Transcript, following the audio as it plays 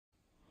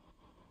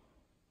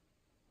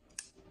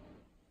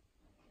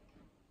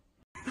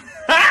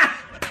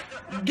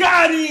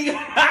Got him!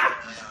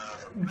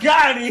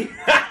 Got him!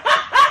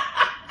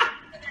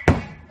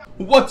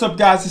 What's up,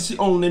 guys? It's the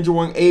only ninja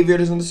wearing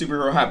aviators on the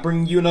superhero hat,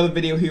 bringing you another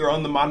video here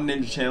on the Modern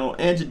Ninja channel.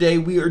 And today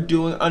we are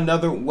doing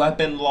another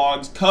weapon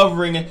logs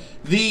covering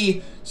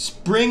the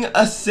spring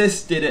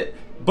assisted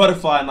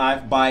butterfly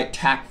knife by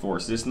Tac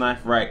Force. This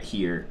knife right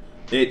here.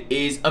 It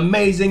is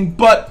amazing,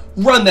 but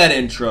run that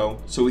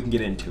intro so we can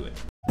get into it.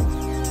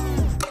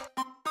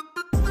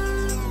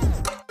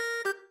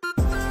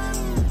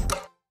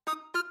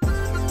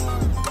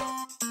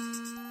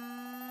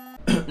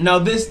 Now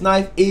this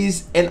knife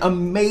is an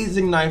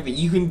amazing knife that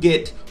you can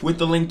get with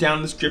the link down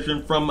in the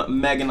description from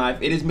Mega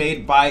Knife. It is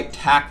made by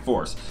Tac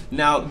Force.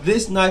 Now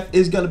this knife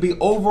is going to be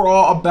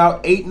overall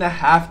about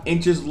 8.5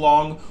 inches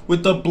long,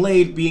 with the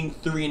blade being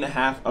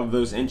 3.5 of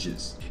those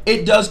inches.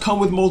 It does come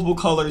with multiple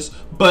colors,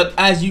 but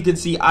as you can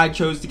see, I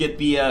chose to get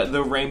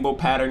the rainbow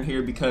pattern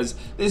here because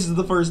this is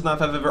the first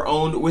knife I've ever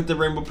owned with the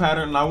rainbow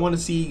pattern, and I want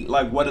to see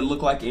like what it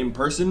looked like in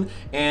person.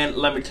 And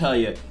let me tell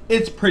you,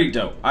 it's pretty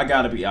dope. I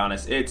gotta be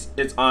honest, it's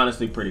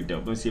honestly pretty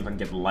dope. Let me see if I can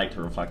get the light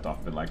to reflect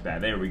off of it like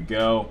that. There we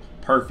go.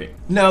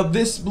 Perfect. Now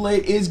this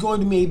blade is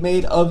going to be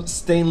made of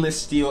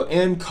stainless steel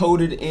and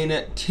coated in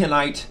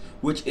tinite,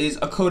 which is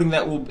a coating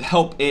that will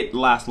help it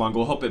last longer.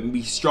 Will help it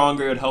be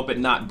stronger. It'll help it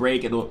not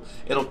break. It'll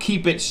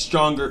keep it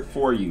stronger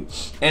for you.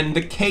 And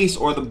the case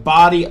or the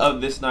body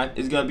of this knife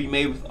is going to be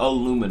made with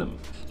aluminum.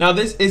 Now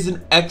this is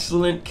an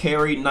excellent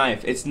carry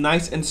knife. It's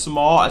nice and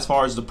small as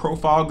far as the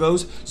profile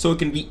goes, so it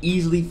can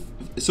easily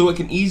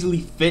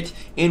fit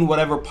in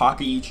whatever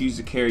pocket you choose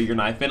to carry your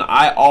knife in.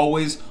 I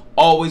always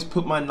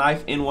put my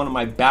knife in one of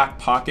my back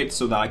pockets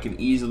so that I can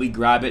easily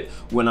grab it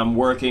when I'm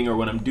working or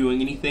when I'm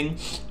doing anything.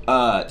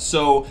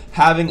 So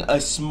having a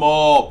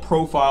small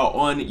profile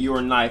on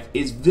your knife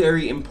is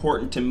very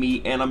important to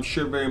me, and I'm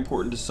sure very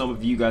important to some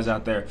of you guys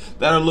out there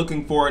that are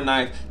looking for a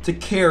knife to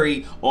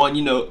carry on,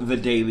 you know,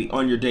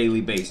 on your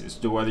daily basis.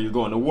 So whether you're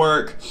going to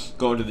work,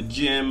 going to the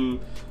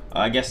gym,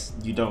 I guess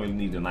you don't really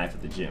need a knife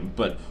at the gym,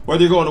 but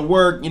whether you're going to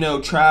work, you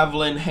know,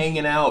 traveling,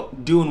 hanging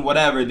out, doing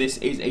whatever, this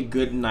is a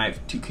good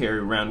knife to carry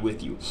around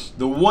with you.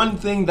 The one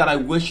thing that I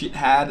wish it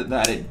had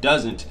that it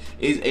doesn't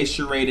is a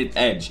serrated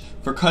edge.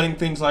 For cutting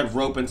things like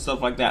rope and stuff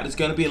like that, it's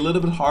going to be a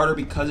little bit harder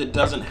because it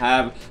doesn't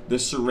have the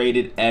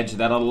serrated edge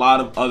that a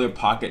lot of other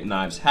pocket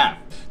knives have.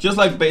 Just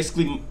like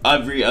basically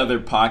every other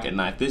pocket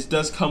knife, this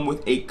does come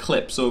with a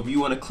clip. So if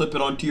you want to clip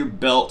it onto your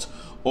belt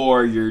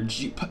or your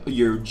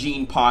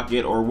jean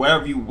pocket or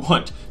wherever you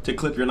want to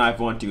clip your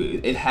knife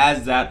onto, it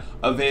has that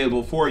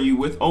available for you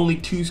with only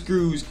 2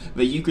 screws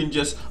that you can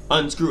just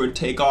unscrew and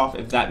take off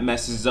if that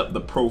messes up the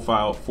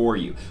profile for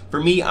you.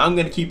 For me, I'm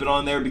gonna keep it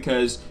on there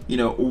because, you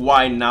know,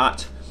 why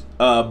not?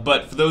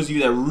 But for those of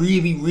you that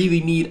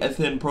really need a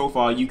thin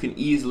profile, you can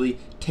easily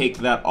take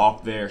that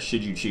off there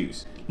should you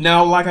choose.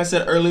 Now, like I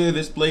said earlier,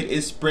 this blade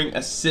is spring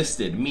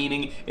assisted,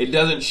 meaning it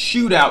doesn't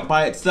shoot out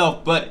by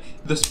itself, but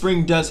the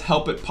spring does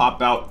help it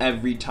pop out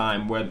every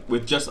time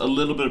with just a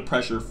little bit of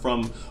pressure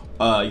from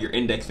your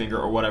index finger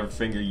or whatever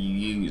finger you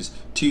use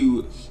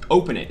to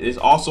open it. It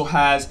also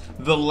has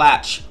the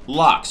latch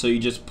lock, so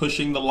you're just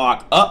pushing the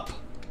lock up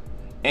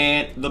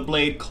and the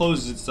blade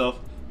closes itself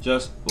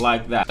just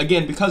like that.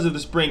 Again, because of the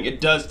spring, it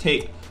does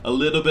take a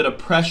little bit of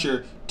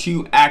pressure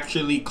to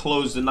actually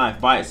close the knife.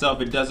 By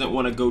itself, it doesn't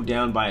want to go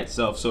down by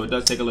itself, so it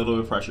does take a little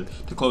bit of pressure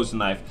to close the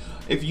knife.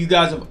 If you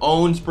guys have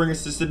owned spring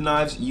assisted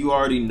knives, you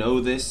already know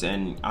this,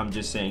 and I'm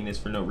just saying this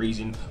for no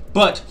reason,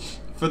 but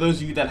for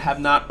those of you that have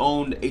not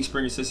owned a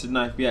spring assisted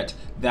knife yet,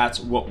 that's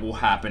what will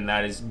happen.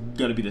 That is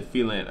going to be the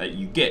feeling that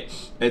you get.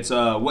 It's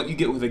what you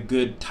get with a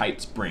good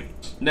tight spring.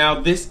 Now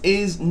this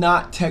is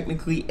not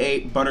technically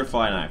a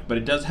butterfly knife, but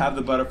it does have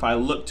the butterfly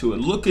look to it,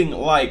 looking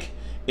like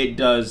it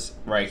does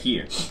right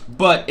here,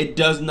 but it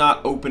does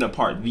not open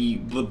apart. The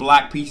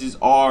black pieces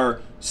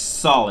are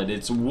solid.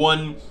 It's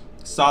one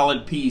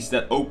solid piece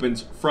that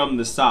opens from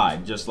the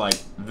side just like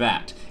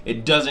that.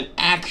 It doesn't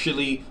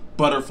actually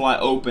butterfly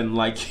open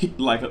like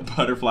a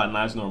butterfly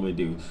knives normally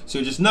do.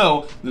 So just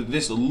know that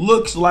this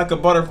looks like a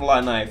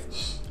butterfly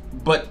knife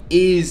but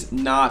is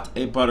not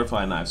a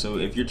butterfly knife. So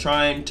if you're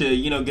trying to,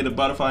 you know, get a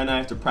butterfly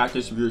knife to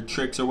practice with your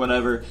tricks or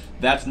whatever,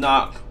 this is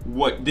not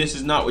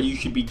what you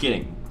should be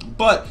getting.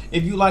 But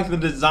if you like the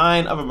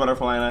design of a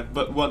butterfly knife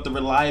but want the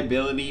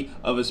reliability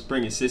of a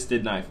spring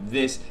assisted knife,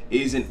 this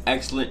is an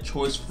excellent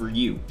choice for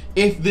you.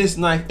 If this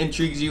knife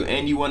intrigues you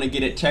and you want to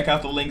get it, check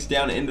out the links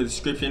down in the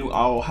description.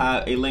 I'll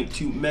have a link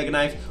to Mega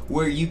Knife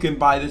where you can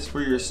buy this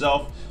for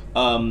yourself.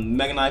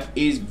 Mega Knife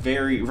is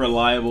very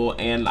reliable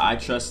and I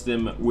trust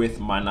them with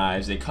my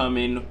knives. They come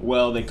in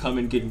well, they come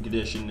in good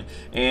condition,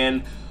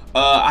 and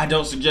I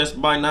don't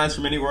suggest buying knives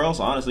from anywhere else.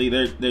 Honestly,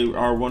 they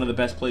are one of the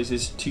best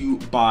places to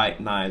buy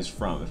knives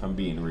from, if I'm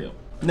being real.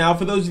 Now,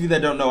 for those of you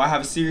that don't know, I have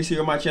a series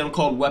here on my channel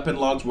called Weapon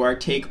Logs where I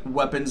take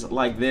weapons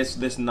like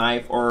this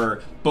knife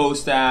or bow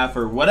staff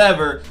or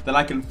whatever that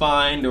I can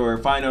find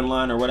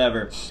online or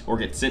whatever, or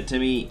get sent to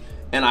me,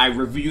 and I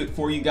review it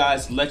for you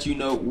guys, let you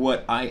know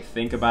what I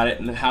think about it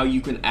and how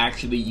you can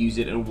actually use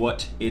it and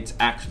what it's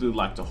actually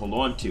like to hold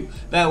on to.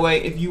 That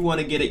way, if you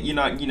want to get it, you're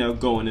not,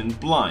 going in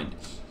blind.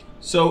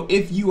 So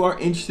if you are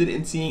interested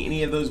in seeing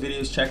any of those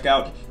videos, check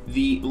out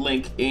the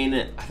link in,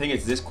 I think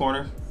it's this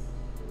corner.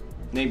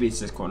 Maybe it's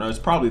this corner. It's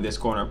probably this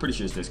corner. I'm pretty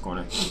sure it's this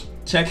corner.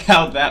 Check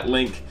out that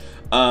link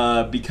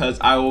because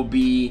I will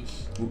be,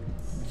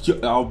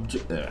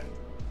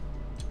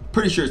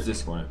 pretty sure it's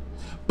this corner.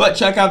 But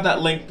check out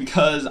that link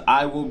because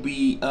I will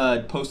be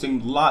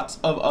posting lots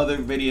of other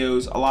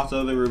videos, lots of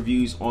other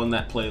reviews on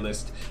that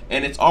playlist.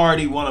 And it's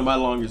already one of my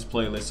longest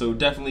playlists, so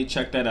definitely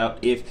check that out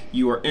if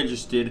you are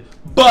interested.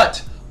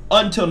 But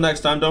until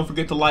next time, don't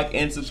forget to like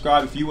and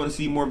subscribe if you want to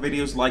see more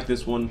videos like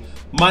this one.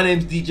 My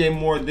name's DJ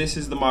Moore, this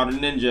is The Modern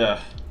Ninja,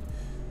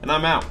 and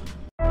I'm out.